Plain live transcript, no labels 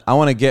I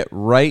want to get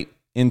right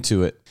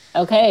into it.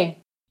 Okay.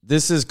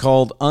 This is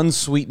called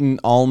unsweetened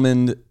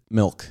almond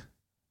milk.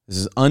 This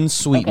is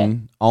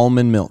unsweetened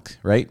almond milk,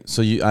 right?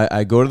 So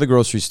I go to the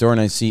grocery store and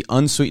I see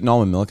unsweetened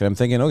almond milk, and I'm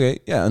thinking, okay,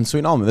 yeah,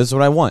 unsweetened almond. This is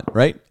what I want,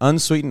 right?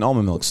 Unsweetened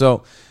almond milk.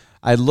 So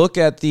I look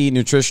at the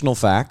nutritional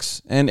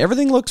facts, and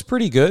everything looks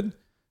pretty good.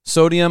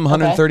 Sodium,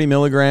 130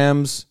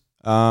 milligrams.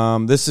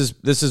 This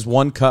is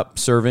 1 cup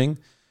serving.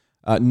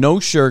 No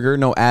sugar,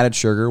 no added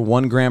sugar.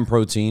 1 gram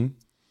protein.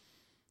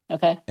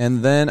 Okay.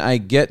 And then I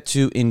get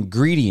to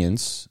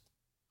ingredients: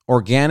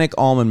 organic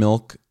almond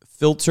milk,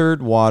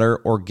 filtered water,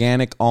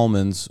 organic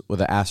almonds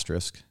with an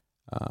asterisk,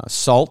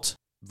 salt,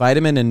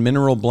 vitamin and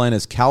mineral blend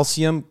is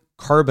calcium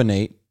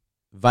carbonate,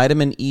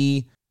 vitamin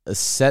E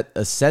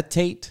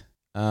acetate,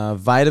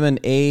 vitamin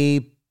A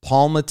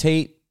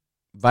palmitate,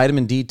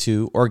 vitamin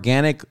D2,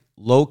 organic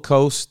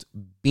low-cost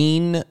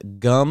bean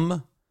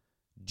gum,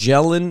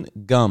 gellan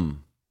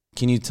gum.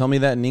 Can you tell me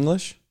that in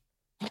English?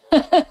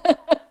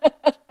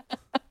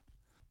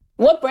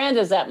 What brand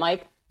is that,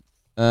 Mike?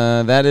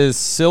 That is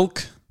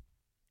Silk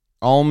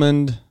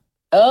Almond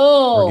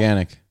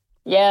Organic.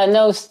 Yeah,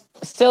 no,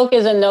 Silk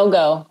is a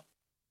no-go.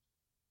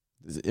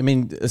 I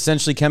mean,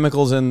 essentially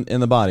chemicals in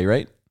the body,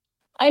 right?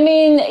 I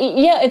mean,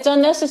 yeah, it's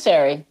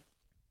unnecessary.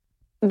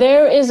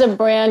 There is a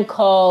brand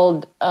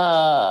called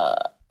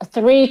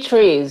 3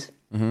 Trees.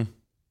 Mm-hmm.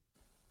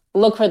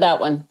 Look for that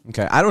one.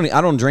 Okay, I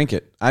don't drink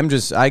it.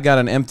 I got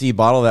an empty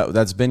bottle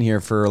that's been here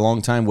for a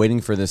long time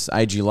waiting for this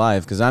IG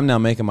Live because I'm now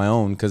making my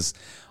own because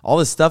all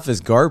this stuff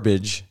is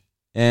garbage.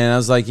 And I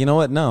was like, you know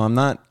what? No, I'm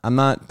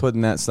not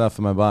putting that stuff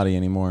in my body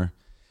anymore.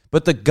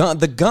 But the gum,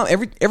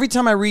 every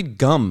time I read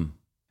gum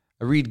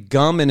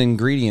and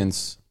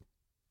ingredients.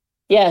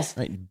 Yes.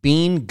 Right?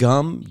 Bean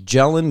gum,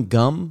 gellan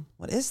gum.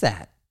 What is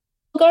that?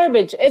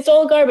 Garbage. It's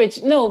all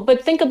garbage. No,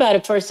 but think about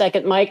it for a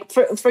second, Mike.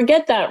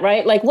 Forget that,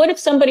 right? Like, what if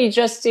somebody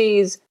just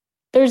sees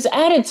there's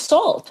added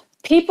salt?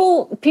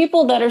 People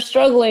that are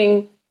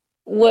struggling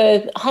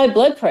with high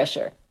blood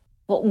pressure,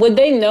 would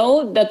they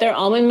know that their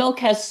almond milk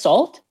has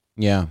salt?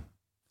 Yeah.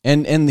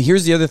 And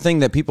here's the other thing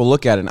that people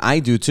look at, and I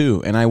do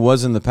too, and I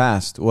was in the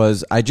past,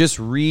 was I just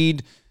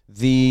read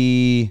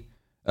the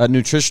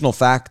nutritional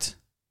facts,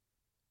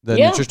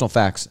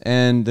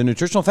 and the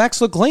nutritional facts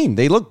look clean.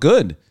 They look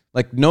good.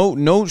 Like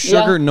no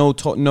sugar,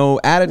 no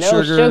added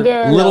sugar,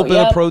 a little bit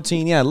of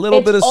protein, a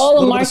little bit of salt.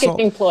 It's all a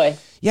marketing ploy.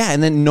 Yeah,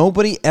 and then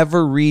nobody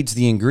ever reads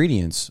the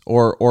ingredients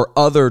or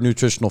other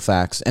nutritional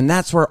facts, and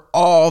that's where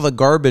all the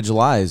garbage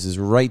lies, is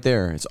right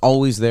there. It's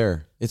always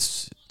there.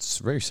 It's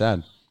very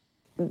sad.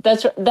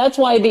 That's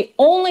why the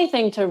only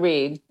thing to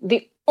read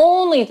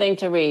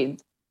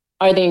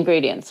are the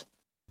ingredients.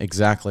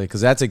 Exactly,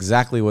 because that's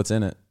exactly what's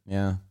in it.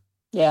 Yeah.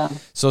 Yeah.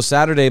 So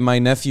Saturday, my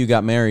nephew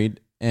got married,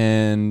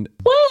 and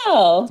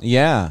wow.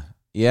 Yeah.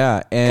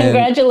 And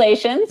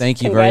congratulations.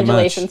 Thank you very much.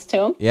 Congratulations to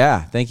him.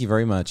 Yeah, thank you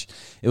very much.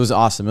 It was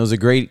awesome. It was a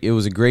great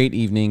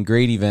evening,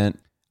 great event.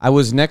 I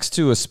was next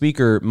to a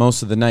speaker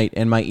most of the night,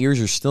 and my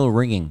ears are still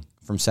ringing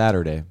from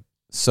Saturday.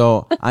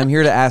 So I'm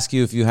here to ask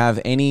you if you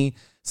have any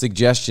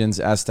suggestions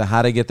as to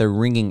how to get the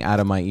ringing out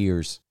of my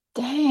ears.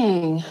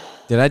 Dang.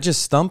 Did I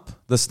just stump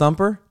the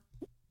stumper?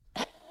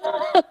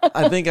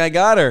 I think I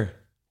got her.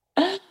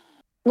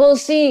 Well,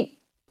 see,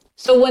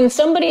 so when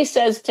somebody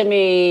says to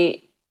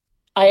me,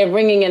 I have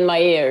ringing in my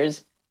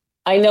ears,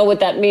 I know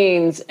what that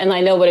means, and I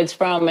know what it's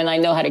from, and I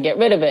know how to get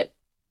rid of it.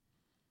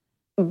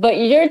 But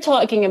you're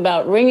talking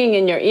about ringing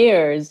in your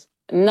ears,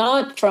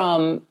 not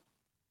from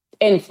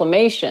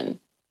inflammation,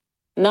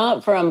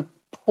 not from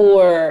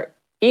poor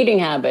eating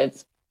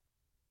habits,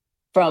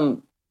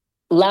 from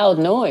loud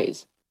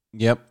noise.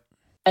 Yep.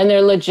 And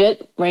they're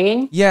legit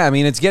ringing? Yeah, I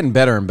mean, it's getting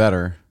better and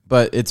better.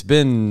 But it's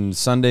been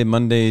Sunday,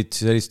 Monday,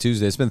 today's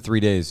Tuesday. It's been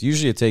 3 days.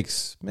 Usually it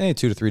takes 2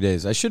 to 3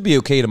 days. I should be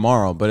okay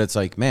tomorrow, but it's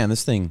like, man,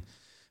 this thing.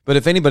 But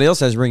if anybody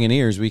else has ringing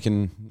ears, we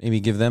can maybe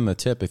give them a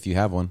tip if you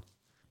have one.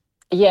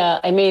 Yeah,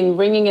 I mean,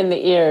 ringing in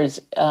the ears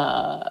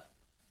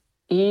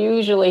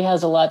usually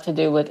has a lot to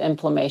do with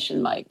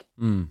inflammation, Mike.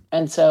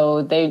 And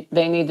so they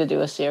need to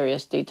do a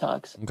serious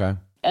detox. Okay.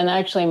 And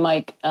actually,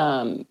 Mike,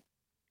 a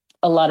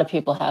lot of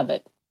people have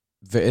it.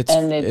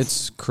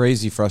 It's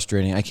crazy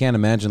frustrating. I can't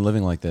imagine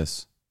living like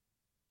this.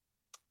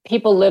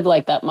 People live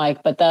like that,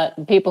 Mike, but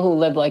people who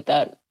live like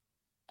that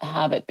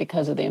have it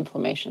because of the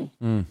inflammation.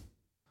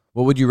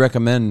 What would you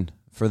recommend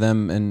for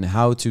them and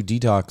how to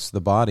detox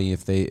the body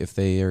if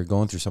they are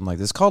going through something like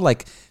this? It's called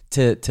like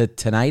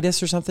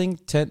tinnitus or something?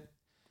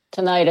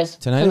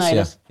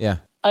 Tinnitus. Yeah.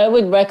 I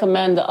would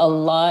recommend a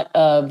lot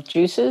of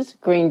juices,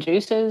 green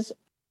juices,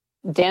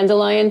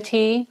 dandelion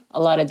tea, a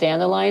lot of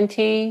dandelion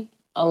tea,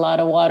 a lot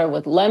of water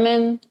with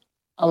lemon,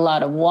 a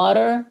lot of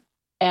water,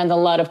 and a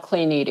lot of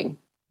clean eating.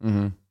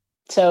 Mm-hmm.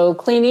 So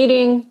clean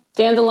eating,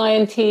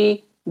 dandelion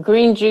tea,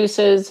 green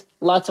juices,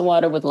 lots of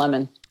water with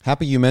lemon.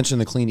 Happy you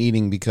mentioned the clean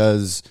eating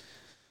because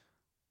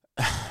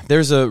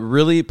there's a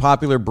really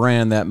popular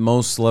brand that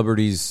most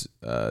celebrities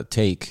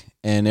take,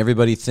 and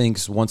everybody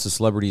thinks once a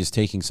celebrity is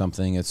taking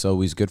something, it's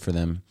always good for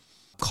them.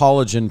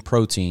 Collagen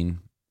protein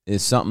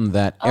is something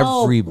that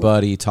Oh.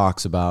 everybody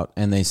talks about,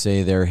 and they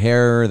say their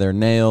hair, their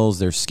nails,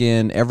 their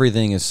skin,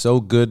 everything is so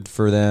good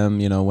for them,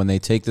 when they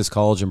take this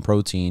collagen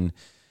protein.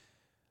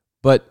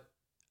 But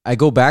I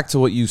go back to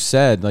what you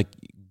said, like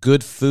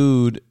good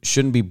food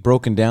shouldn't be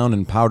broken down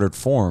in powdered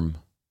form,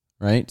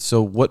 right?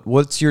 So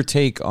what's your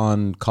take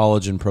on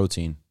collagen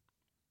protein?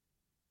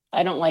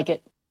 I don't like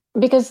it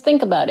because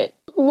think about it.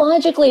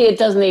 Logically, it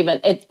doesn't even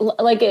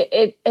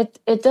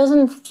it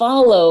doesn't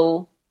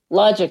follow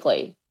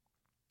logically.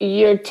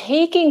 You're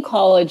taking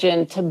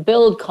collagen to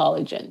build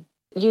collagen.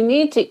 You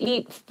need to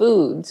eat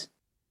foods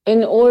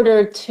in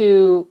order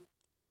to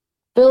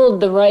build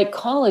the right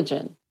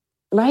collagen,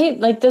 right?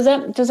 Like, does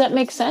that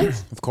make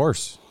sense? Of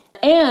course.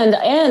 And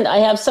I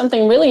have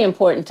something really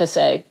important to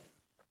say.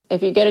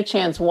 If you get a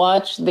chance,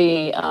 watch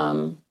the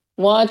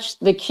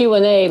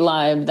Q&A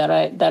live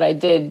that I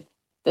did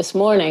this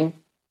morning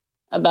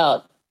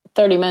about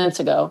 30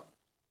 minutes ago.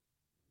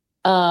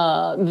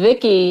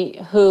 Vicky,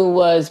 who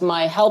was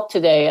my help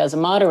today as a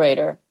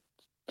moderator,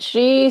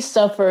 she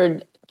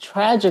suffered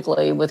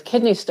tragically with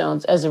kidney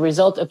stones as a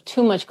result of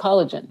too much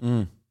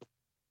collagen.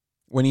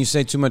 When you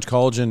say too much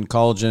collagen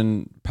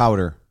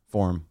powder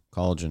form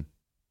collagen.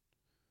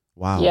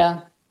 Wow.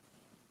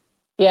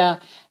 Yeah.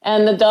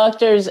 And the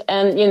doctors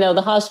and,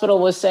 the hospital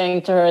was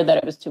saying to her that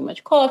it was too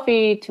much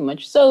coffee, too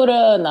much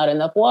soda, not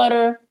enough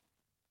water.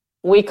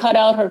 We cut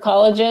out her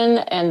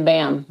collagen and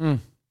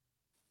bam.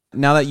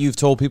 Now that you've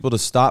told people to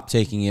stop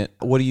taking it,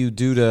 what do you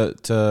do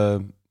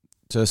to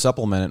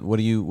supplement it? What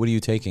are you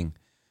taking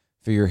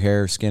for your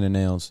hair, skin, and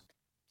nails?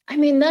 I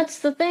mean, that's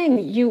the thing.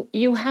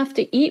 You have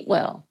to eat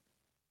well.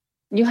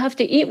 You have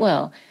to eat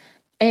well.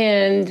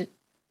 And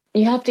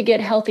you have to get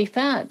healthy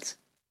fats.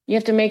 You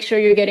have to make sure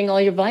you're getting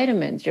all your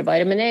vitamins, your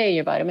vitamin A,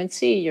 your vitamin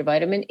C, your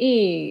vitamin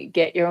E,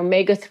 get your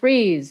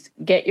omega-3s,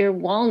 get your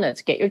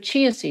walnuts, get your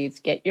chia seeds,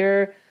 get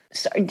your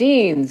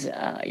sardines,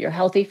 your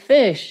healthy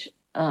fish.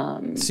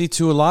 See,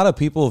 to a lot of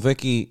people,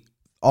 Vicky,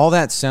 all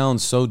that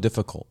sounds so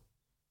difficult.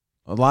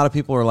 A lot of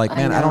people are like,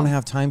 man, I don't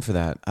have time for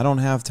that. I don't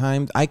have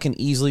time. I can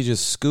easily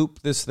just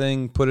scoop this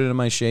thing, put it in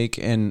my shake,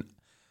 and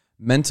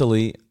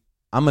mentally,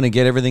 I'm going to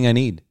get everything I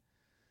need.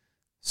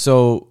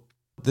 So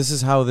this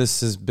is how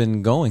this has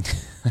been going.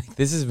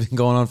 This has been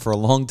going on for a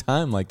long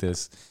time like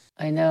this.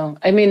 I know.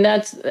 I mean,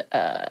 that's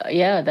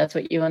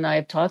what you and I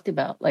have talked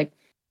about. Like,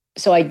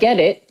 so I get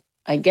it.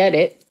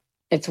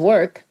 It's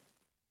work.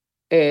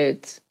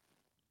 It's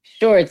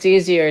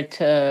easier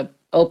to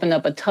open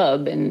up a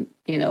tub and,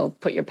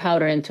 put your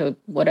powder into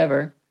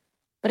whatever.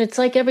 But it's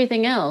like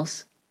everything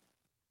else.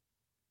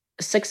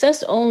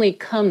 Success only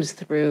comes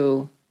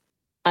through,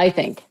 I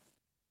think,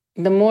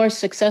 the more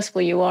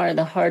successful you are,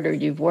 the harder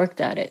you've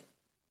worked at it.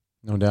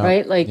 No doubt.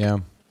 Right? Like, yeah.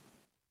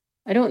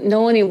 I don't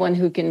know anyone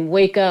who can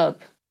wake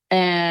up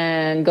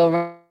and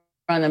go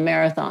run a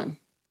marathon.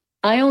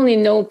 I only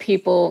know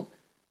people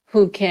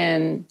who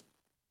can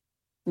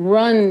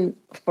run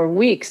for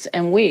weeks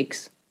and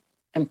weeks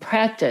and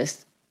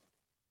practice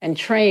and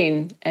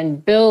train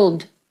and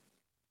build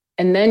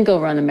and then go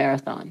run a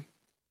marathon.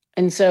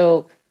 And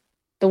so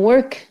the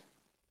work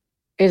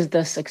is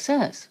the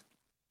success.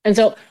 And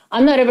so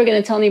I'm not ever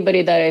going to tell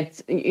anybody that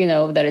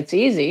it's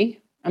easy.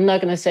 I'm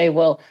not going to say,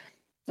 well,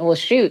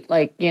 shoot,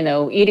 like,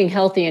 eating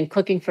healthy and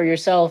cooking for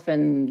yourself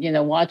and,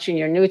 watching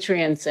your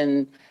nutrients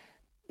and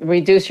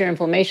reduce your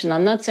inflammation.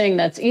 I'm not saying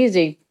that's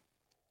easy,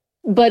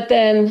 but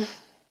then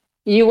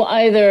you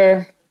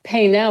either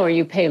pay now or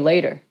you pay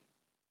later.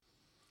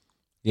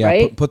 Yeah,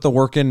 right? Put the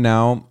work in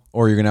now,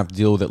 or you're going to have to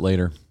deal with it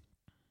later.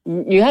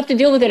 You have to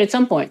deal with it at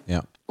some point.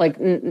 Yeah. Like,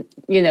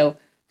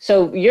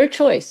 so your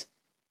choice.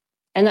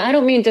 And I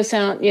don't mean to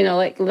sound,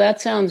 like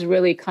that sounds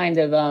really kind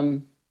of,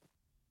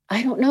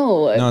 I don't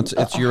know. No,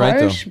 it's you're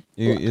harsh.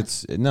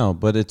 Right though.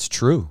 But it's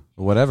true.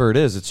 Whatever it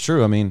is, it's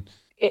true. I mean,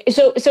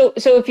 so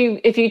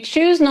if you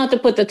choose not to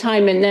put the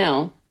time in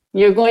now,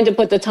 you're going to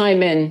put the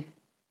time in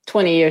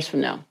 20 years from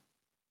now.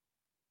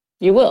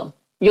 You will.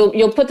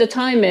 You'll put the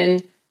time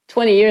in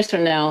 20 years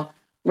from now,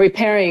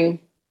 repairing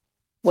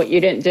what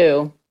you didn't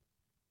do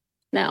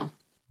now.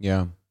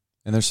 Yeah.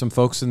 And there's some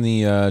folks in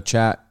the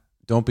chat.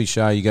 Don't be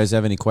shy. You guys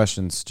have any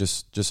questions?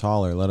 Just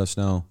holler. Let us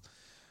know.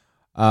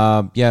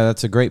 Yeah,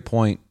 that's a great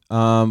point.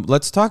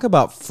 Let's talk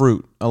about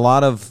fruit.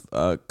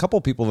 A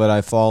couple people that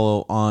I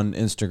follow on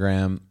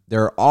Instagram,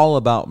 they're all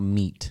about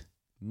meat,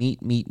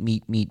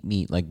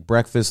 like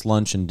breakfast,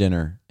 lunch, and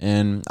dinner.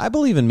 And I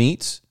believe in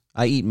meats.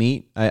 I eat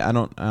meat. I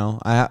don't know.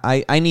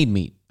 I need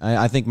meat.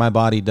 I think my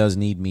body does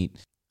need meat.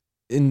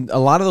 And a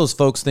lot of those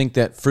folks think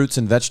that fruits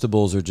and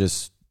vegetables are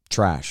just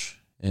trash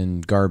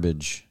and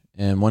garbage.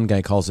 And one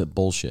guy calls it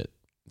bullshit.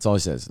 That's all he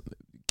says.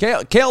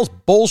 Kale's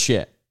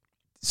bullshit.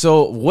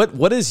 So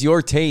what is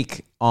your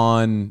take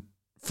on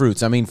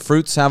fruits? I mean,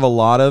 fruits have a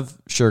lot of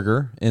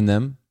sugar in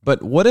them,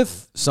 but what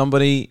if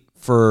somebody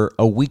for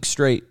a week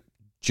straight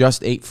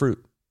just ate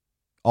fruit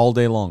all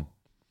day long?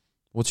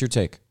 What's your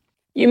take?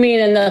 You mean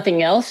and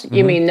nothing else? Mm-hmm.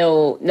 You mean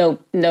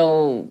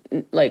no,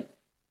 like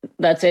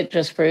that's it,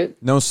 just fruit?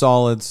 No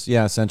solids.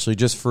 Yeah, essentially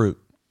just fruit.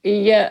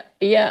 Yeah.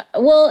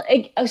 Well,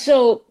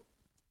 so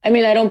I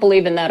mean, I don't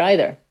believe in that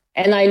either.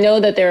 And I know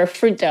that there are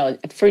fruit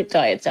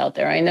diets out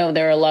there. I know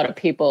there are a lot of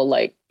people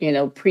like,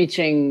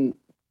 preaching,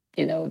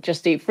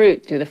 just eat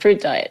fruit, do the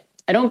fruit diet.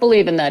 I don't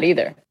believe in that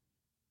either.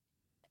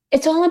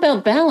 It's all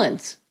about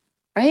balance,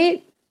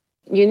 right?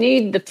 You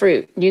need the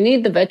fruit, you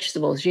need the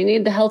vegetables, you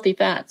need the healthy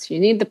fats, you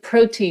need the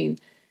protein,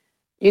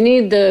 you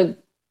need the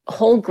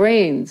whole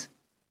grains.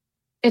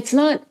 It's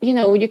not,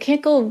 you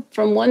can't go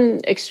from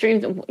one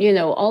extreme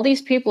to, all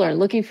these people are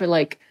looking for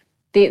like,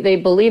 they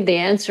believe the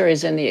answer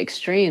is in the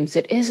extremes.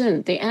 It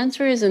isn't. The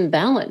answer is in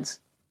balance.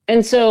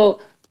 And so,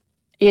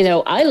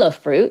 I love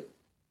fruit,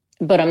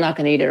 but I'm not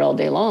going to eat it all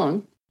day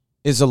long.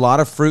 Is a lot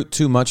of fruit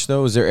too much,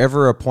 though? Is there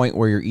ever a point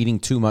where you're eating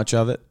too much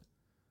of it?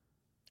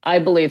 I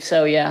believe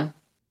so, yeah.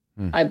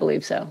 I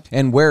believe so.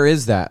 And where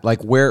is that?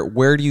 Like,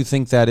 where do you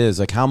think that is?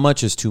 Like, how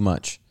much is too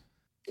much?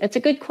 It's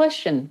a good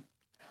question.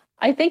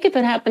 I think if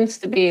it happens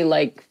to be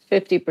like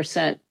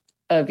 50%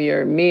 of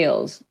your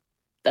meals,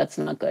 that's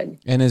not good.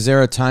 And is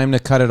there a time to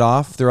cut it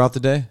off throughout the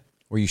day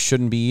where you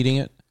shouldn't be eating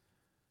it?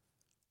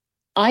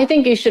 I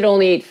think you should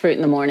only eat fruit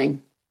in the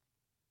morning.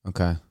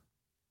 Okay.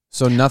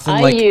 So nothing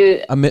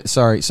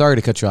sorry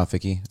to cut you off,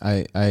 Vicky.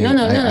 I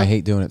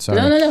hate doing it. Sorry.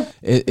 No.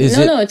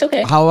 It's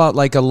okay. How about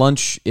like a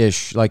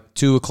lunch-ish, like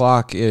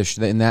 2:00-ish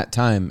in that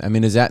time? I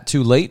mean, is that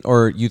too late,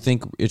 or you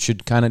think it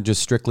should kind of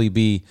just strictly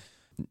be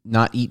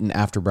not eaten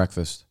after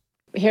breakfast?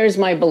 Here's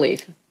my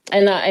belief.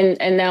 And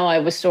now I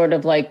was sort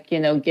of like,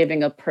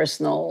 giving a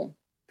personal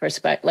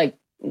perspective,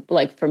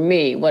 like for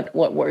me, what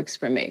works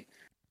for me.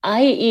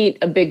 I eat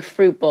a big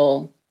fruit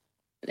bowl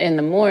in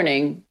the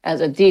morning as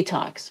a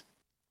detox.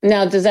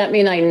 Now, does that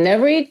mean I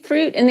never eat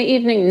fruit in the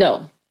evening?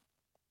 No.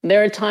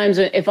 There are times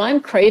when if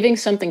I'm craving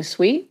something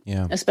sweet,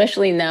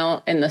 especially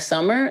now in the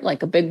summer,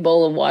 like a big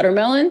bowl of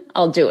watermelon,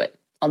 I'll do it.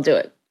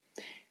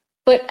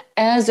 But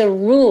as a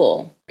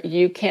rule,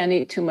 you can't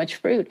eat too much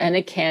fruit and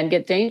it can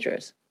get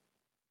dangerous.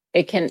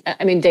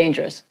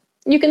 Dangerous.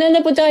 You can end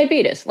up with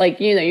diabetes. Like,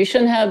 you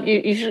shouldn't have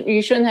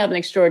an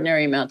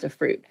extraordinary amount of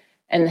fruit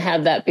and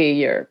have that be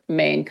your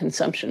main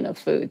consumption of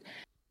food.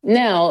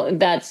 Now,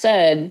 that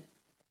said,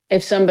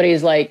 if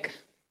somebody's like,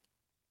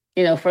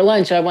 for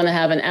lunch, I want to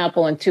have an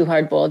apple and 2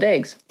 hard-boiled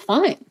eggs,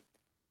 fine.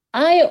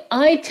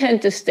 I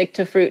tend to stick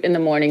to fruit in the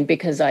morning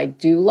because I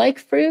do like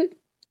fruit.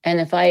 And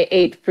if I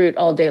ate fruit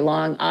all day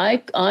long,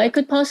 I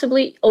could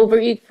possibly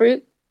overeat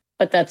fruit.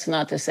 But that's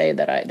not to say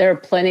that there are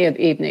plenty of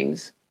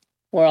evenings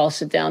where I'll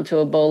sit down to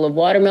a bowl of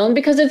watermelon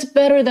because it's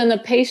better than a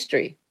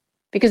pastry,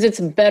 because it's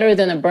better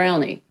than a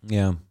brownie.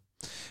 Yeah.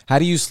 How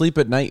do you sleep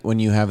at night when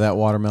you have that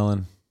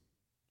watermelon?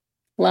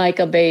 Like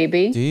a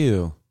baby. Do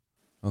you?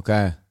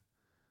 Okay.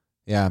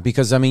 Yeah,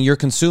 because, you're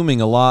consuming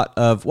a lot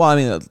of,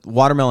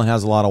 watermelon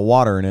has a lot of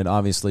water in it,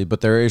 obviously,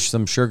 but there is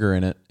some sugar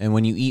in it. And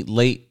when you eat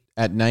late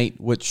at night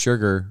with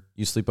sugar,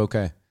 you sleep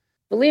okay.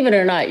 Believe it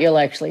or not, you'll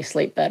actually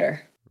sleep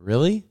better.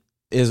 Really?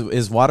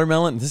 Is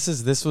watermelon,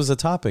 this was a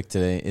topic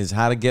today, is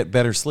how to get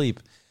better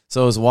sleep.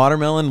 So is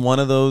watermelon one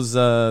of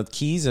those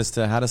keys as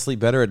to how to sleep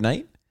better at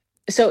night?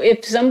 So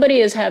if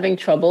somebody is having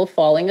trouble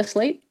falling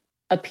asleep,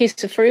 a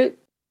piece of fruit,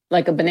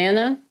 like a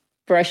banana,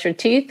 brush your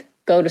teeth,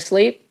 go to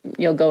sleep,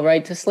 you'll go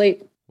right to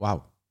sleep.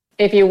 Wow.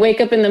 If you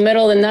wake up in the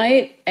middle of the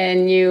night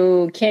and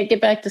you can't get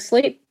back to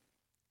sleep,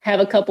 have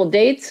a couple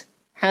dates,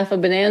 half a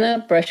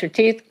banana, brush your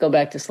teeth, go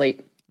back to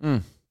sleep.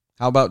 How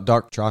about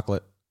dark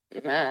chocolate?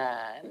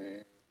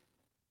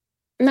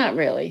 Not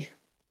really.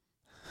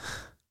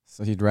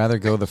 So you'd rather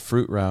go the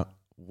fruit route.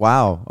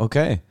 Wow.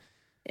 Okay.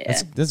 Yeah.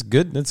 That's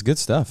good. That's good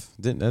stuff.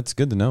 That's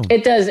good to know.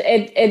 It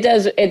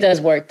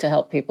does work to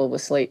help people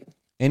with sleep.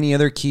 Any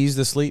other keys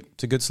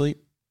to good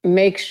sleep?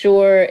 Make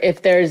sure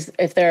if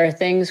there are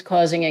things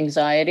causing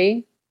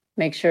anxiety,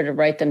 make sure to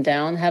write them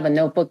down. Have a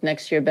notebook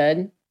next to your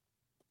bed.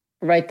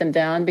 Write them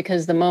down,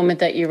 because the moment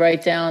that you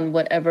write down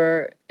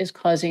whatever is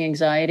causing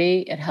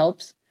anxiety, it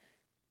helps.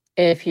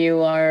 If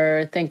you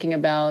are thinking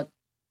about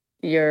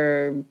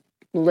your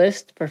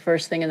list for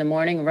first thing in the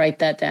morning, write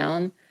that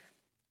down.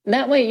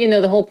 That way,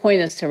 the whole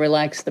point is to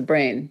relax the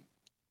brain.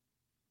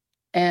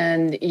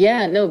 And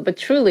but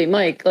truly,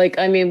 Mike,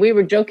 we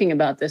were joking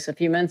about this a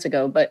few minutes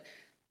ago, but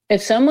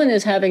if someone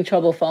is having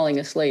trouble falling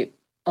asleep,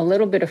 a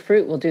little bit of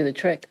fruit will do the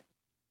trick.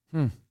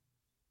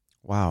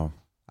 Wow.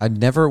 I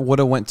never would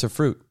have went to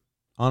fruit,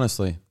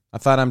 honestly. I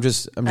thought I'm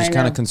just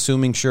kind of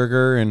consuming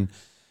sugar and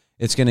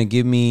it's going to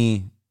give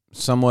me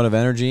somewhat of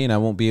energy and I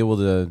won't be able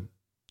to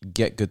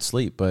get good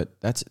sleep, but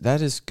that's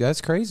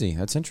crazy.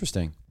 That's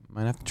interesting.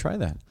 Might have to try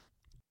that.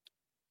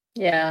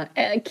 Yeah,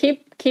 and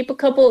keep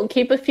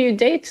a few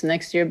dates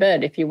next to your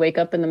bed. If you wake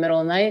up in the middle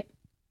of the night,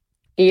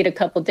 eat a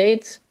couple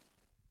dates,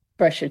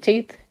 brush your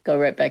teeth, go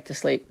right back to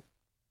sleep.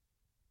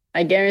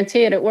 I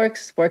guarantee it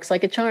works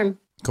like a charm.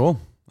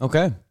 Cool.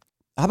 Okay.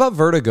 How about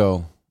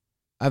vertigo?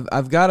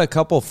 I've got a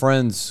couple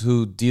friends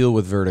who deal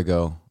with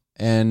vertigo,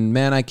 and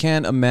man, I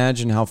can't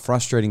imagine how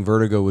frustrating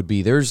vertigo would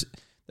be. There's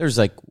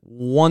like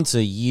once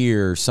a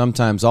year,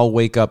 sometimes I'll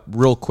wake up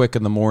real quick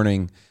in the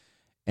morning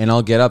and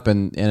I'll get up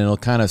and it'll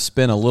kind of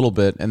spin a little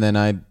bit, and then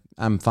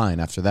I'm fine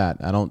after that.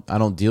 I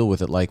don't deal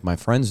with it like my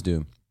friends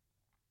do.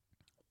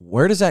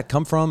 Where does that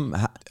come from?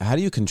 How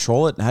do you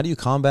control it? How do you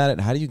combat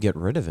it? How do you get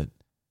rid of it?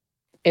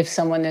 If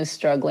someone is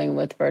struggling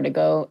with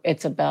vertigo,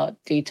 it's about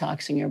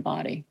detoxing your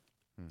body.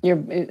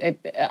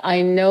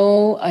 I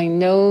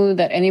know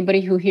that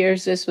anybody who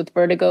hears this with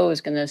vertigo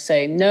is going to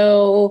say,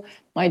 no,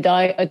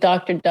 a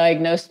doctor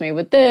diagnosed me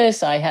with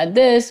this. I had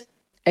this.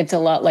 It's a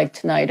lot like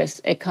tinnitus.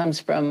 It comes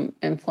from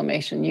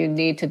inflammation. You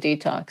need to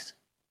detox.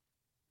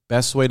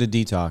 Best way to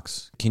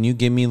detox. Can you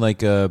give me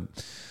like a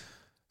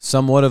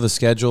somewhat of a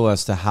schedule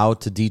as to how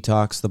to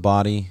detox the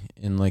body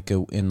in like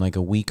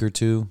a week or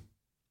two?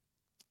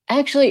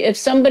 Actually,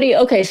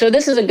 okay, so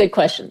this is a good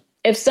question.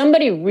 If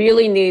somebody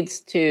really needs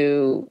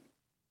to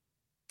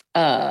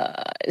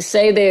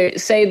say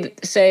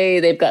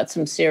they've got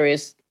some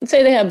serious,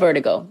 say they have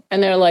vertigo,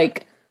 and they're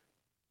like,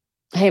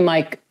 "Hey,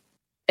 Mike,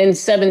 in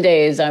 7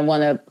 days, I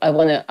want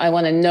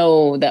to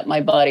know that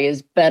my body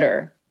is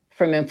better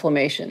from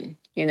inflammation.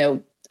 You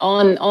know,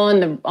 on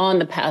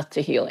the path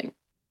to healing.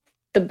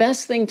 The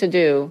best thing to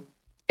do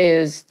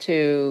is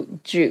to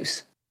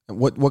juice.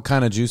 What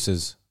kind of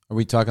juices? Are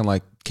we talking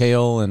like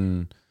kale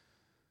and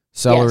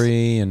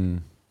celery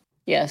and?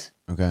 Yes.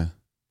 Okay.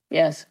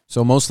 Yes.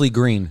 So mostly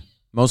green.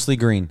 Mostly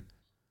green.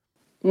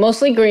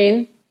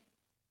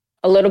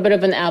 A little bit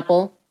of an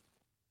apple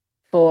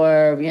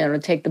for, to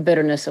take the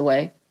bitterness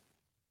away.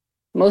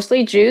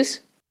 Mostly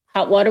juice,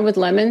 hot water with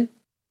lemon,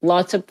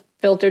 lots of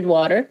filtered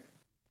water.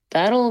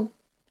 That'll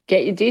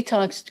get you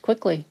detoxed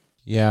quickly.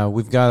 Yeah,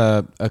 we've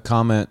got a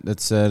comment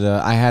that said,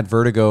 I had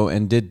vertigo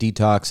and did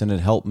detox and it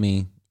helped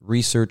me.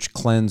 Research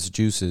cleanse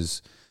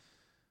juices.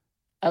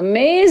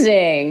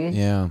 Amazing.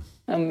 Yeah.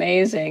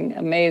 Amazing.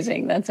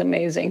 That's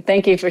amazing.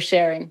 Thank you for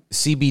sharing.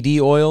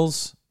 CBD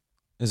oils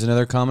is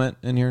another comment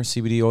in here.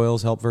 CBD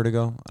oils help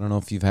vertigo. I don't know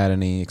if you've had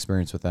any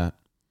experience with that.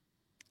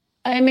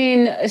 I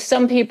mean,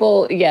 some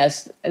people,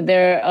 yes.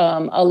 There,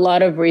 a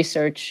lot of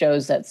research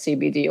shows that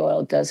CBD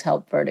oil does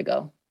help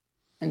vertigo.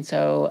 And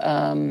so,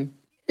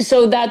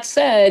 so that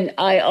said,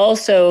 I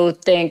also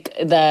think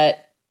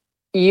that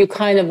you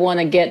kind of want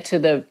to get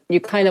to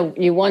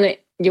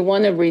you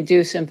want to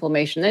reduce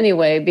inflammation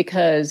anyway,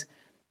 because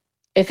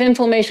if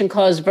inflammation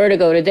caused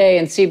vertigo today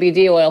and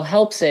CBD oil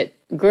helps it,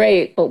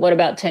 great. But what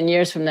about 10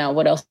 years from now?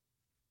 What else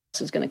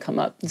is going to come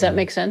up? Does that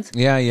make sense?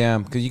 Yeah.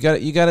 Because you got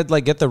to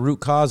like get the root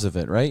cause of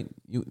it, right?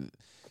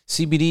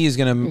 CBD is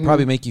going to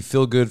probably make you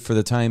feel good for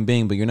the time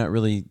being, but you're not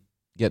really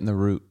getting the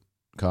root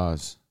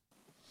cause.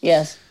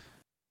 Yes.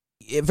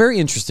 A very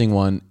interesting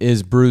one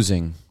is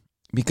bruising,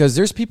 because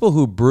there's people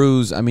who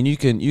bruise. I mean, you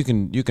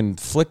can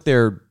flick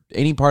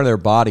any part of their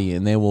body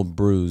and they will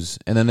bruise,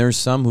 and then there's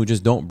some who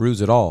just don't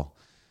bruise at all.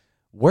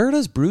 Where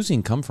does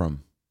bruising come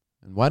from?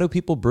 And why do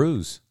people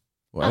bruise?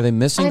 Are they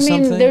missing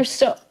something?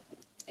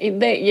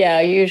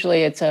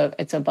 Usually it's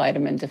a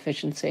vitamin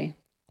deficiency.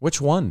 Which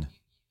one?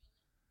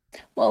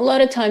 Well, a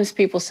lot of times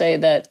people say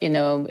that,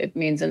 it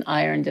means an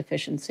iron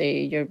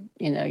deficiency.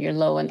 You're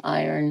low in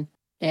iron.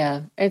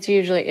 Yeah, it's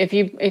usually if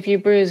you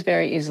bruise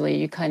very easily,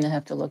 you kind of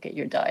have to look at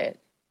your diet.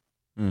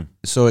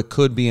 So it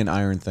could be an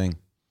iron thing.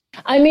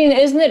 I mean,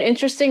 isn't it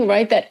interesting,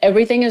 right, that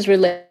everything is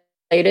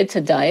related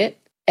to diet?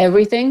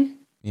 Everything?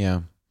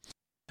 Yeah.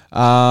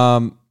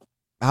 How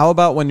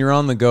about when you're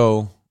on the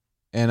go?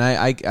 And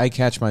I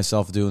catch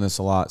myself doing this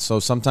a lot. So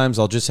sometimes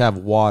I'll just have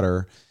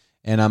water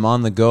and I'm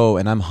on the go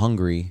and I'm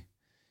hungry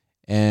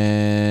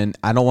and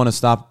I don't want to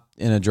stop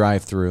in a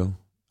drive-through.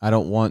 I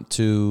don't want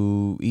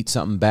to eat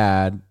something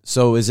bad.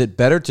 So is it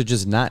better to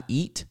just not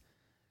eat?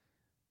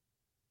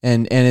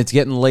 And it's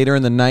getting later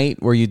in the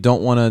night where you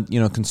don't want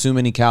to, consume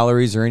any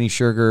calories or any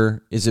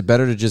sugar. Is it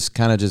better to just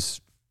kind of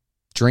just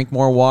drink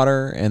more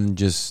water and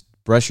just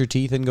brush your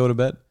teeth and go to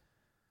bed?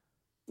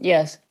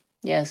 Yes.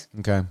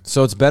 Okay.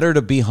 So it's better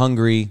to be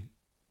hungry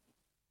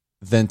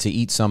than to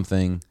eat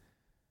something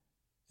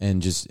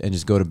and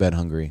just go to bed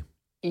hungry.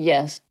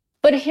 Yes.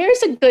 But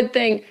here's a good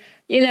thing,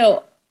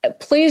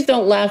 please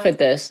don't laugh at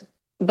this,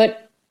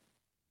 but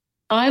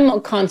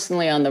I'm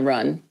constantly on the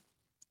run.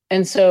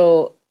 And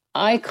so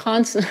I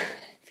constantly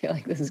feel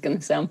like this is going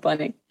to sound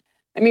funny.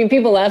 I mean,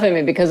 people laugh at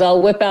me because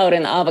I'll whip out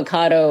an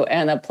avocado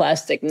and a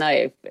plastic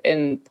knife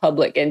in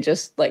public and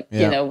just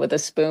with a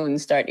spoon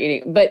start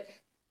eating. But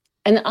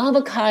an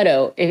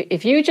avocado,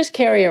 if you just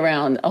carry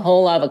around a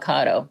whole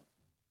avocado,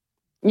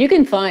 you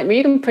can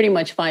pretty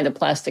much find a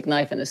plastic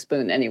knife and a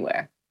spoon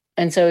anywhere.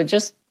 And so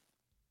just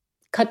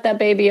cut that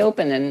baby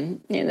open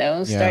and,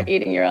 start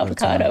eating your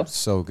avocado.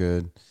 So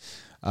good.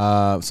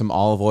 Some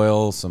olive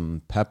oil,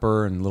 some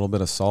pepper, and a little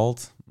bit of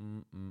salt.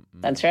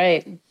 That's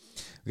right.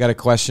 We got a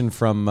question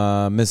from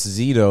Miss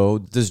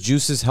Zito. Does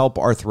juices help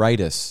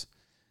arthritis?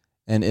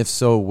 And if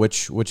so,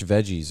 which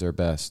veggies are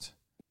best?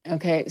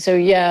 Okay. So,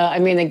 yeah, I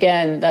mean,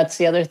 again, that's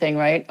the other thing,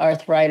 right?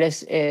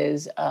 Arthritis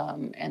is,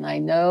 and I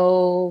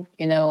know,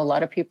 a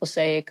lot of people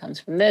say it comes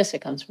from this,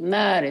 it comes from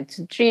that, it's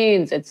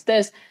genes, it's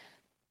this.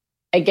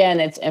 Again,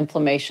 it's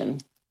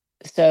inflammation.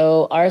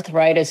 So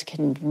arthritis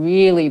can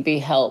really be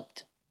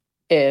helped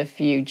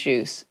if you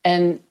juice.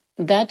 And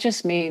that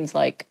just means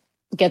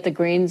get the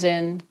greens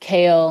in,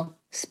 kale,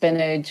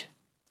 spinach,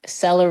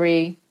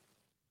 celery,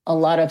 A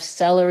lot of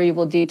celery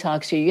will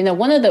detox you. You know,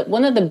 one of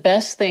the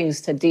best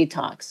things to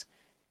detox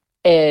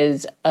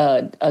is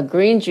a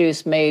green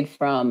juice made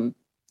from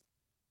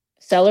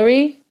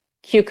celery,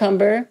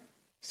 cucumber,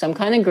 some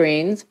kind of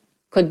greens,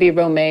 could be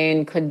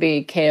romaine, could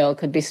be kale,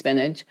 could be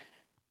spinach,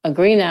 a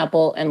green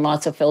apple, and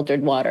lots of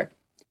filtered water.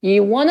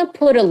 You want to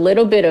put a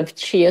little bit of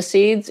chia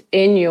seeds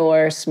in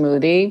your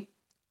smoothie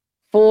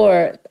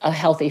for a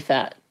healthy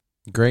fat.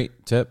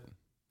 Great tip.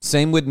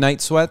 Same with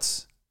night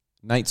sweats.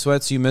 Night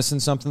sweats, you missing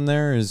something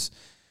there?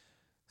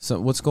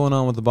 What's going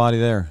on with the body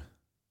there?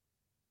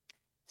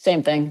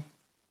 Same thing.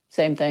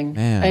 Same thing.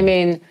 Man. I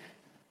mean,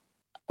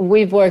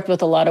 we've worked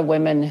with a lot of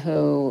women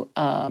who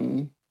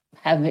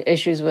have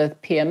issues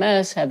with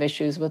PMS, have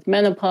issues with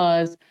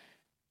menopause,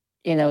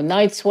 you know,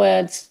 night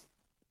sweats.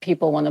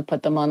 People want to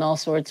put them on all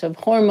sorts of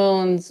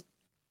hormones.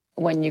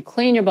 When you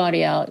clean your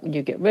body out,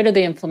 you get rid of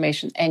the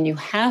inflammation. And you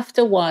have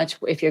to watch,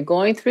 if you're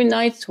going through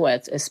night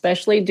sweats,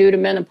 especially due to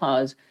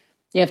menopause,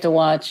 you have to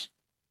watch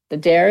the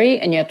dairy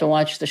and you have to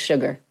watch the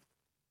sugar.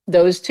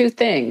 Those two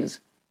things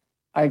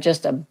are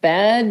just a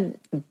bad,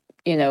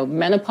 you know,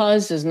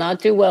 menopause does not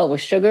do well with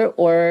sugar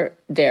or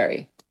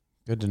dairy.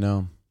 Good to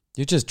know.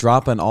 You're just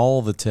dropping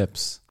all the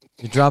tips.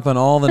 You're dropping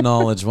all the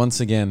knowledge once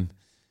again.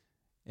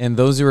 And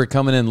those who are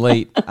coming in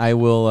late, I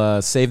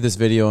will save this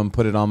video and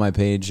put it on my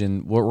page.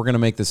 And we're going to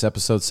make this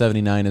episode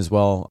 79 as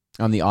well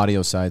on the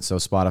audio side. So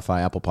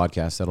Spotify, Apple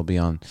Podcasts, that'll be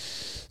on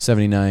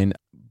 79.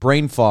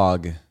 Brain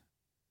fog.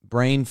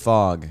 Brain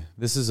fog.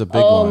 This is a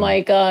big one. Oh my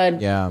God.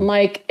 Yeah.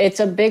 Mike, it's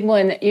a big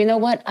one. You know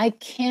what?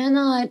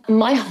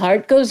 My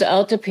heart goes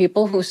out to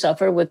people who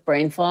suffer with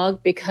brain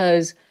fog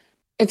because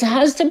it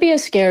has to be a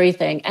scary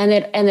thing. And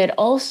it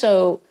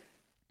also,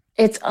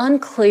 it's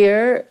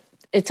unclear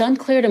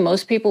to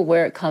most people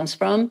where it comes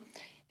from.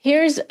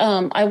 Here's,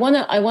 I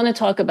want to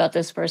talk about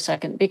this for a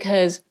second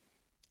because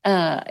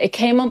it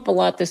came up a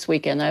lot this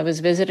weekend. I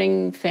was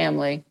visiting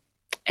family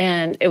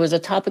and it was a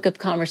topic of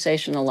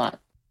conversation a lot.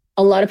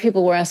 A lot of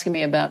people were asking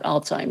me about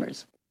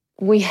Alzheimer's.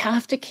 We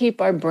have to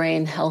keep our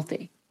brain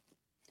healthy,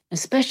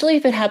 especially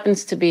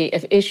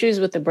if issues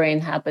with the brain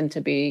happen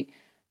to be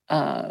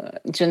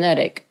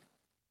genetic.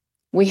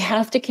 We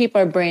have to keep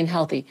our brain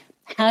healthy.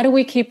 How do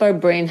we keep our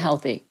brain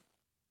healthy?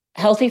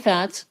 Healthy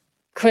fats,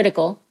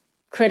 critical,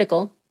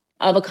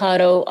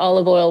 avocado,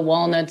 olive oil,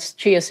 walnuts,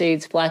 chia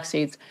seeds, flax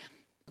seeds.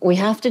 We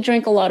have to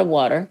drink a lot of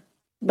water.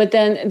 But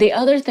then the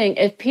other thing,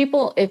 if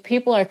people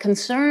are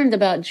concerned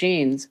about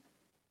genes,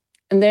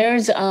 and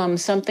there's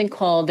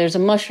there's a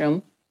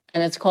mushroom,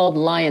 and it's called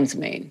lion's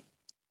mane.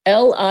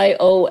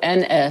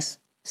 Lions,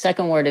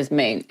 second word is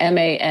mane,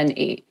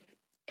 MANE.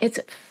 It's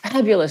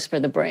fabulous for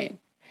the brain.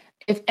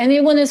 If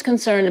anyone is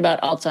concerned about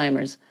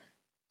Alzheimer's,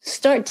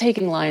 start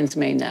taking lion's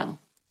mane now.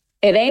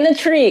 It ain't a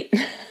treat.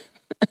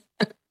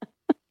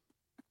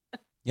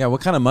 Yeah,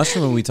 what kind of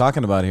mushroom are we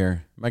talking about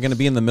here? Am I going to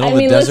be in the middle of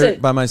the desert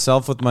by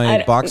myself with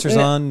my boxers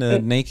on,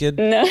 naked?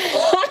 No.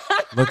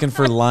 Looking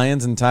for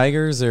lions and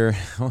tigers, or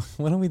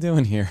what are we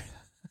doing here?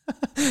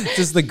 Is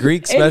this the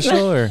Greek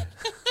special, or?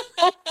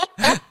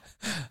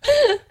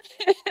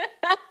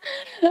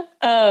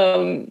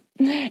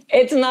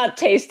 It's not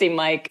tasty,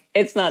 Mike.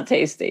 It's not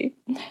tasty.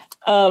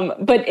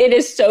 But it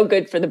is so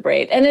good for the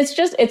brain, and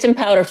it's in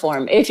powder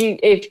form.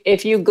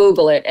 If you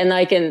Google it, and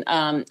I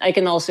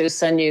can also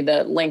send you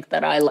the link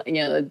that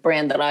the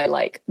brand that I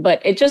like.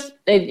 But it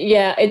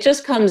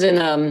just comes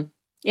in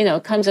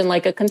comes in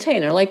like a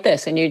container like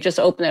this, and you just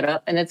open it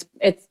up, and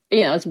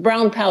it's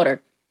brown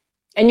powder,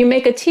 and you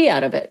make a tea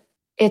out of it.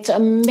 It's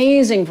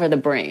amazing for the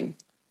brain,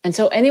 and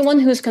so anyone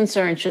who's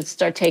concerned should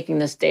start taking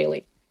this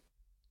daily.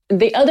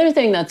 The other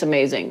thing that's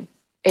amazing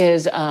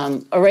is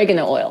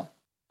oregano oil.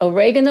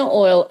 Oregano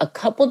oil, a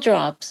couple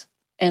drops,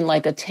 and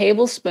like a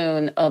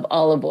tablespoon of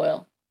olive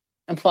oil,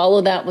 and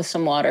follow that with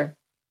some water.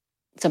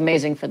 It's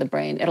amazing for the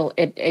brain.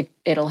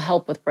 It'll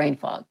help with brain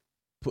fog.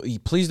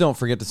 Please don't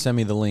forget to send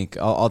me the link.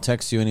 I'll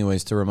text you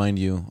anyways to remind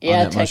you on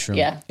that mushroom.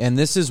 Yeah. And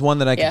this is one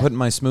that I can put in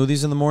my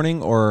smoothies in the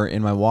morning or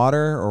in my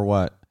water or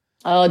what?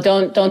 Oh,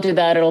 don't do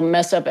that. It'll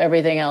mess up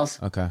everything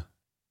else. Okay.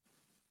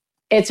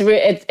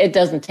 It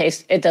doesn't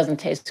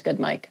taste good,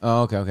 Mike.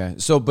 Oh, okay.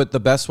 So, but the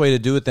best way to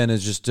do it then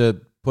is just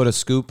to put a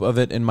scoop of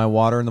it in my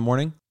water in the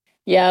morning?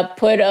 Yeah,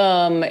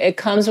 it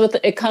comes with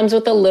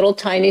a little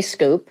tiny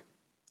scoop,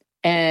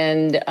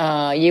 and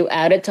you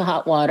add it to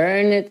hot water,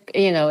 and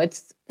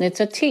it's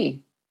a tea,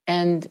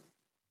 and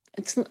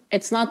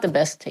it's not the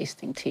best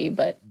tasting tea,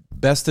 but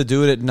best to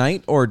do it at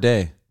night or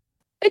day?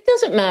 It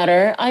doesn't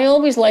matter. I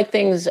always like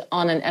things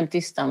on an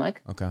empty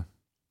stomach. Okay.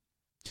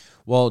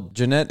 Well,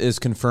 Jeanette is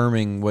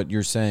confirming what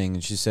you're saying,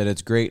 and she said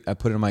it's great. I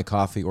put it in my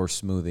coffee or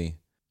smoothie.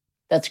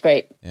 That's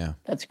great. Yeah.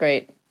 That's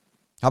great.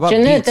 How about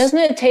Jeanette, beets? doesn't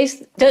it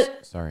taste...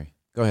 Sorry.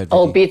 Go ahead, Vicky.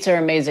 Oh, beets are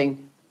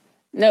amazing.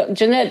 No,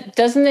 Jeanette,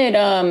 doesn't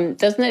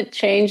it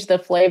change the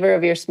flavor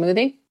of your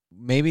smoothie?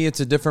 Maybe it's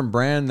a different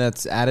brand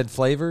that's added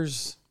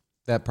flavors.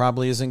 That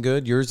probably isn't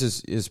good. Yours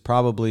is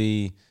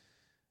probably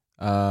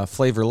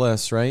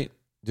flavorless, right?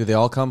 Do they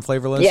all come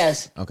flavorless?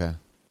 Yes. Okay.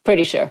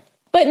 Pretty sure.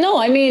 But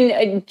no, I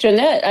mean,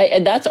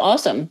 Jeanette, that's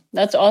awesome.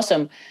 That's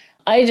awesome.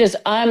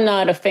 I'm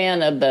not a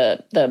fan of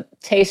the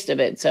taste of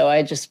it, so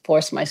I just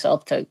force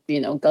myself to,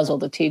 guzzle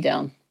the tea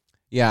down.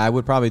 Yeah, I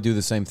would probably do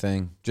the same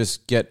thing.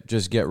 Just get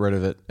rid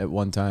of it at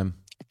one time.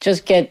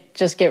 Just get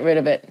rid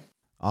of it.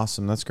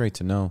 Awesome. That's great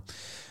to know.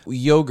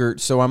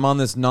 Yogurt. So I'm on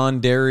this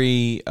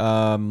non-dairy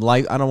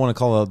life. I don't want to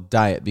call it a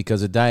diet,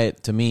 because a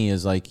diet to me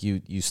is like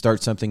you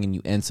start something and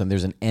you end something.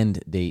 There's an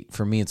end date.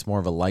 For me, it's more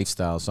of a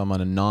lifestyle. So I'm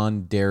on a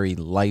non-dairy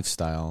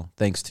lifestyle,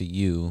 thanks to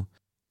you.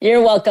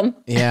 You're welcome.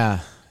 Yeah.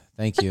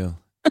 Thank you.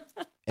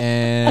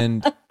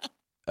 And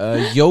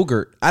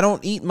yogurt. I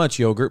don't eat much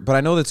yogurt, but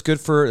I know it's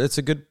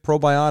a good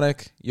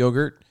probiotic,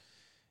 yogurt.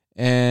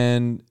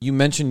 And you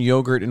mentioned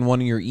yogurt in one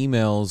of your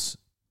emails,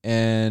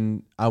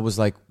 and I was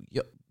like,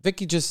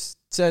 Vicky just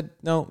said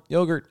no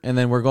yogurt, and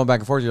then we're going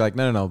back and forth. You're like,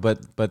 no,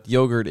 but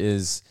yogurt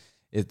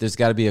there's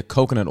got to be a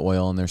coconut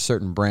oil, and there's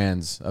certain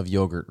brands of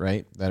yogurt,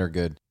 right, that are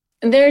good.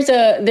 There's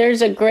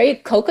a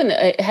great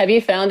coconut. Have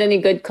you found any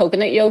good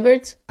coconut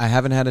yogurts? I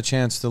haven't had a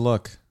chance to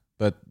look,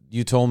 but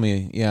you told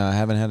me. Yeah, I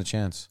haven't had a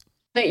chance.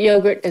 Coconut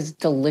yogurt is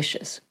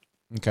delicious.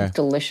 Okay. It's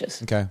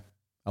delicious. Okay.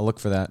 I'll look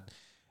for that.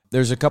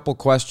 There's a couple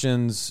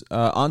questions.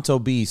 Anto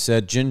B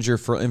said ginger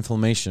for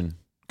inflammation.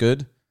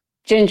 Good?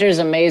 Ginger's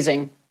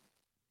amazing.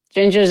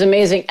 Ginger's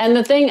amazing. And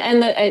the thing,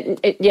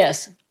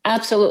 yes,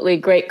 absolutely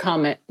great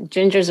comment.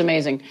 Ginger's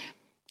amazing.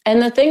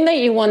 And the thing that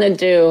you want to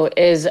do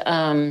is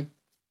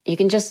you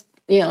can just,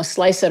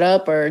 slice it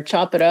up or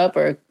chop it up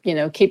or,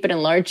 keep it in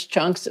large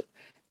chunks.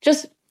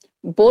 Just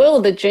boil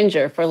the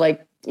ginger for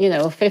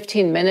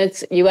 15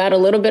 minutes. You add a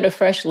little bit of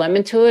fresh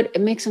lemon to it.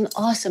 It makes an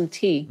awesome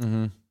tea.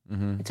 Mm-hmm.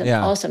 Mm-hmm. It's an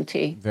awesome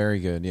tea. Very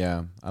good.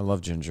 Yeah. I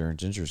love ginger.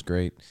 Ginger's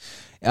great.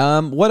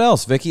 What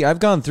else, Vicky? I've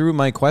gone through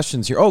my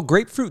questions here. Oh,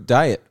 grapefruit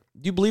diet.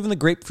 Do you believe in the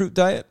grapefruit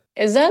diet?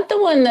 Is that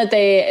the one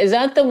is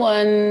that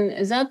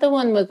the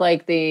one with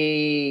like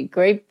the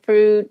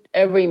grapefruit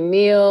every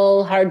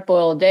meal, hard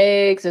boiled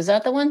eggs? Is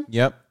that the one?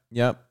 Yep.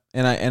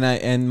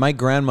 And my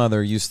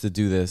grandmother used to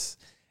do this,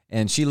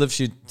 and she lived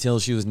till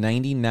she was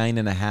 99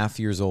 and a half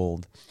years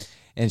old.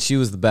 And she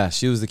was the best.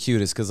 She was the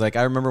cutest. Cause I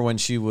remember when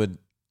she was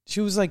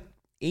like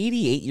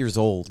 88 years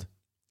old,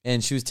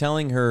 and she was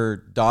telling her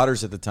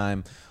daughters at the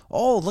time,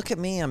 "Oh, look at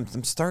me. I'm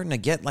starting to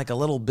get like a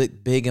little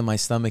bit big in my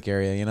stomach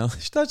area."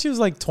 She thought she was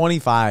like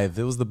 25.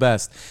 It was the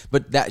best.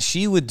 But that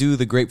she would do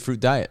the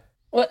grapefruit diet.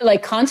 What,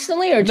 like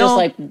constantly, or just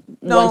like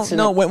once?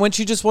 No. When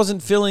she just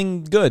wasn't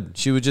feeling good,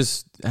 she would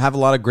just have a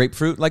lot of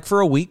grapefruit, like for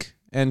a week,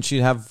 and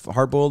she'd have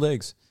hard-boiled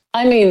eggs.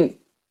 I mean,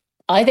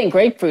 I think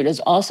grapefruit is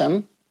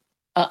awesome,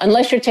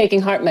 unless you're taking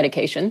heart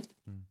medication.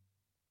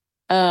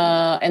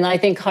 And I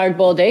think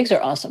hard-boiled eggs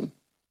are awesome.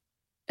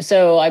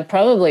 So I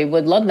probably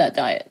would love that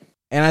diet.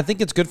 And I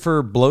think it's good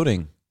for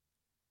bloating.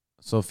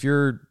 So if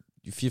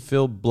you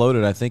feel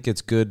bloated, I think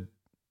it's good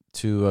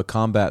to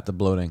combat the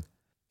bloating.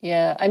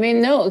 Yeah, I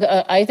mean, no,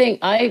 I think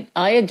I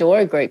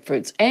adore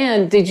grapefruits.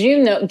 And do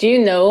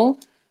you know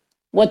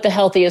what the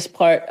healthiest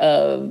part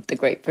of the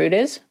grapefruit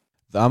is?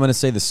 I'm going to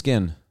say the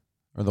skin,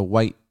 or the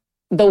white.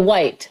 The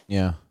white.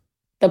 Yeah.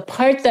 The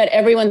part that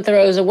everyone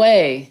throws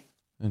away.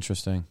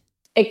 Interesting.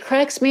 It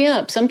cracks me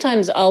up.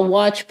 Sometimes I'll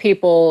watch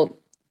people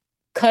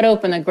cut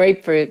open a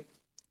grapefruit,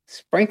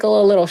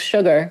 sprinkle a little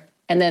sugar,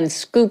 and then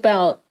scoop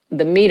out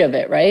the meat of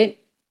it, right?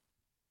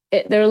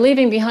 They're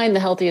leaving behind the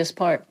healthiest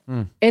part.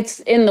 It's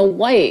in the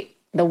white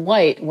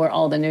where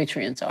all the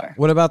nutrients are.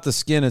 What about the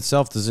skin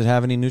itself? Does it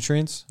have any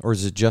nutrients, or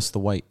is it just the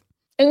white?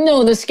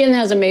 No, the skin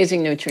has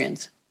amazing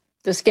nutrients.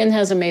 The skin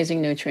has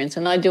amazing nutrients.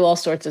 And I do all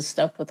sorts of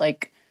stuff with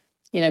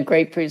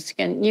grapefruit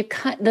skin.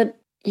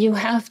 You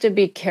have to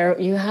be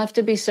careful. You have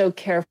to be so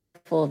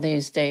careful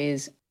these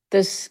days.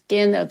 The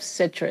skin of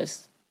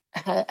citrus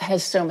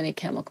has so many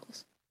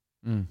chemicals.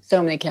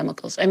 So many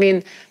chemicals. I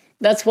mean,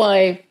 that's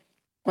why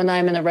when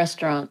I'm in a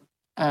restaurant,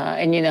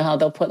 and you know how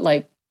they'll put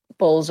like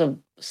bowls of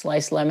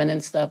sliced lemon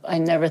and stuff, I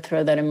never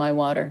throw that in my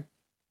water.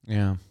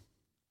 Yeah.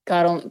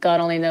 God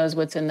only knows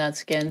what's in that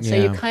skin. So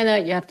Yeah.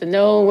 you have to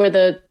know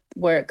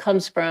where it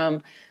comes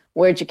from.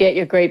 Where'd you get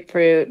your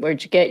grapefruit?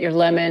 Where'd you get your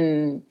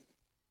lemon?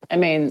 I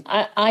mean,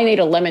 I need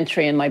a lemon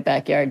tree in my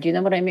backyard. Do you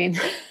know what I mean?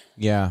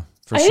 Yeah,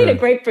 for I sure. need a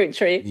grapefruit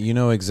tree. You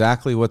know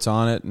exactly what's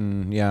on it,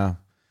 and yeah,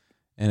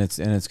 and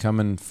it's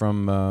coming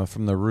from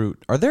the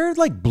root. Are there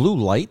like blue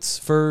lights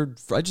for?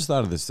 I just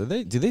thought of this. Do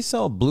they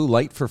sell blue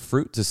light for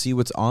fruit to see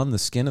what's on the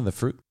skin of the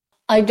fruit?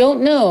 I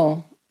don't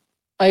know.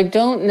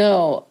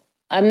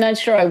 I'm not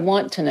sure I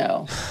want to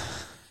know.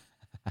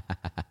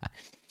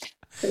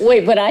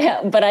 Wait, but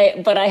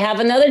I have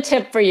another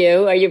tip for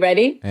you. Are you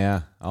ready?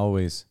 Yeah,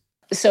 always.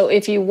 So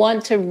if you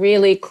want to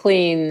really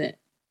clean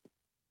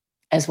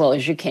as well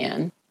as you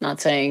can, not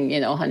saying,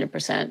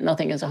 100%,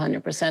 nothing is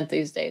 100%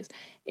 these days.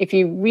 If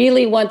you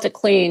really want to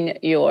clean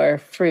your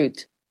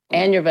fruit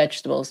and your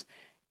vegetables,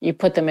 you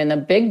put them in a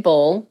big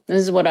bowl.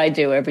 This is what I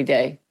do every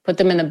day. Put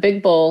them in a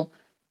big bowl,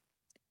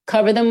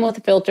 cover them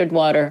with filtered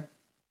water,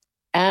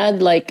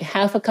 add like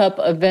half a cup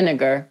of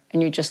vinegar,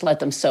 and you just let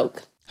them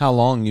soak. How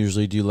long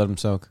usually do you let them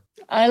soak?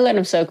 I let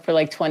them soak for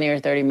like 20 or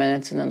 30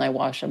 minutes, and then I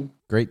wash them.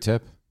 Great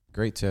tip.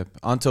 Great tip.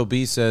 Anto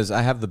B says,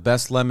 I have the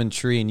best lemon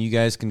tree and you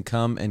guys can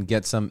come and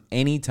get some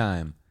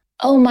anytime.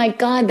 Oh my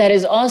God, that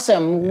is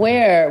awesome.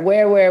 Yeah.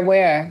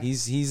 Where?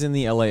 He's in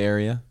the LA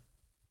area.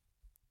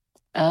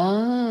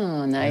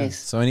 Oh, nice.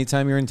 Yeah. So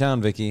anytime you're in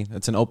town, Vicky,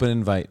 that's an open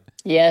invite.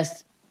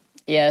 Yes,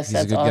 He's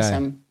that's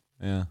awesome.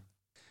 Guy. Yeah.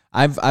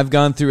 I've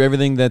gone through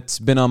everything that's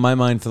been on my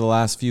mind for the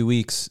last few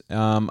weeks.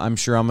 I'm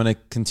sure I'm going to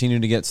continue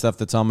to get stuff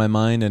that's on my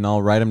mind, and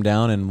I'll write them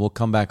down, and we'll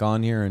come back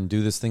on here and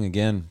do this thing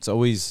again. It's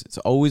always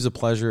a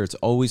pleasure. It's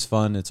always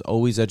fun. It's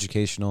always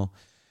educational.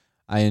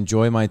 I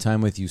enjoy my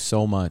time with you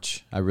so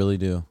much. I really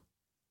do.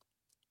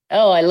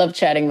 Oh, I love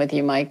chatting with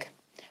you, Mike.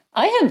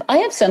 I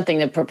have something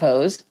to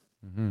propose.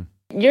 Mm-hmm.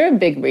 You're a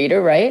big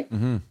reader, right?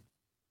 Mm-hmm.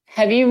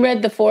 Have you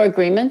read The Four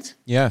Agreements?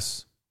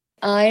 Yes.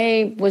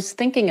 I was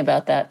thinking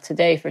about that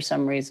today for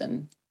some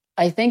reason.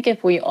 I think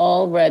if we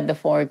all read The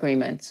Four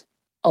Agreements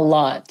a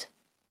lot,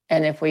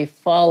 and if we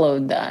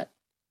followed that,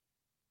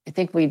 I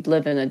think we'd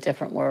live in a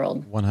different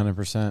world.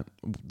 100%.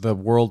 The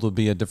world would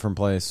be a different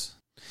place.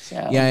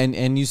 So, yeah,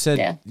 and you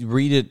said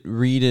read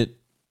it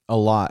a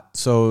lot.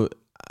 So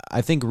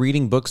I think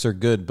reading books are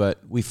good, but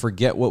we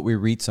forget what we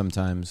read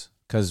sometimes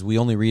because we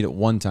only read it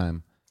one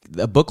time.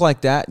 A book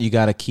like that, you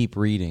got to keep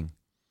reading.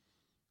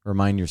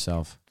 Remind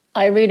yourself.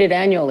 I read it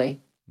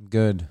annually.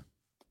 Good.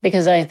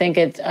 Because I think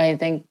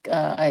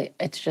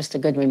it's just a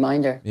good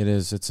reminder. It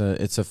is. It's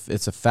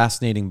a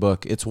fascinating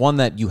book. It's one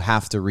that you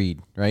have to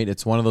read, right?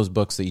 It's one of those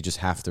books that you just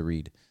have to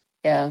read.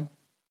 Yeah.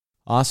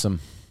 Awesome.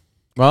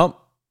 Well,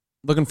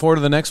 looking forward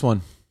to the next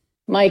one.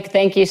 Mike,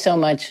 thank you so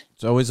much.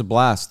 It's always a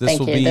blast. This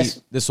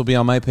will be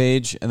on my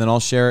page, and then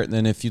I'll share it. And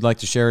then if you'd like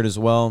to share it as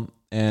well,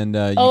 and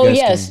you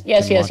guys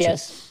can watch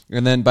it.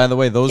 And then, by the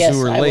way, those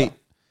who are late,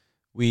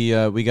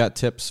 we got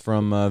tips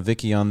from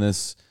Vicky on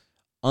this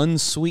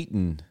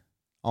unsweetened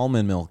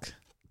almond milk.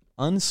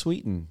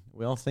 Unsweetened,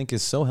 we all think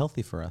is so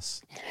healthy for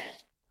us.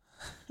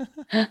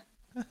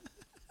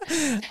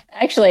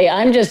 Actually,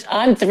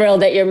 I'm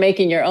thrilled that you're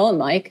making your own,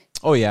 Mike.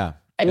 Oh yeah.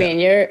 I mean,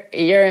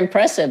 you're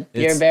impressive.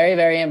 You're very,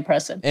 very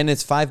impressive. And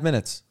it's 5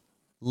 minutes.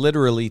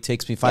 Literally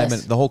takes me 5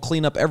 minutes. The whole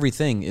cleanup,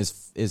 everything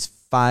is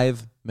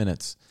 5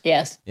 minutes.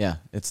 Yes. Yeah.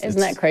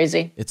 Isn't that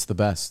crazy? It's the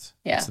best.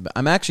 Yeah.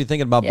 I'm actually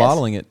thinking about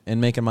bottling it and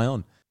making my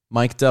own.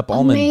 Mic'd up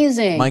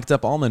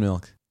almond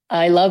milk.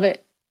 I love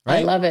it. Right?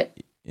 I love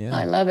it. Yeah.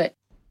 I love it.